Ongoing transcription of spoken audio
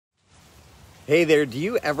Hey there, do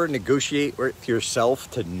you ever negotiate with yourself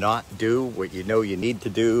to not do what you know you need to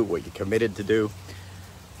do, what you committed to do?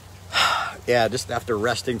 Yeah, just after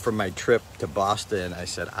resting from my trip to Boston, I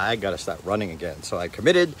said, I gotta start running again. So I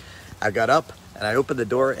committed, I got up and I opened the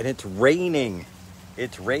door and it's raining.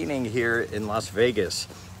 It's raining here in Las Vegas.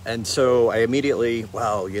 And so I immediately,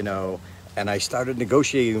 and I started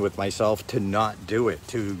negotiating with myself to not do it,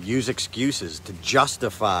 to use excuses, to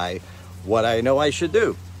justify what I know I should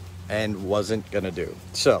do and wasn't gonna do.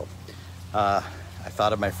 So I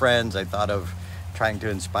thought of my friends, I thought of trying to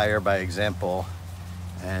inspire by example,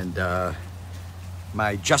 and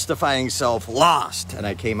my justifying self lost and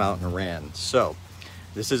I came out and ran. So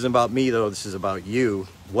this isn't about me though, this is about you.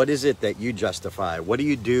 What is it that you justify? What do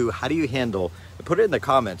you do? How do you handle, put it in the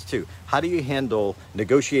comments too, how do you handle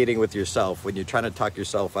negotiating with yourself when you're trying to talk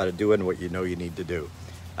yourself out of doing what you know you need to do?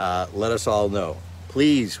 Let us all know.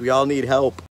 Please, we all need help.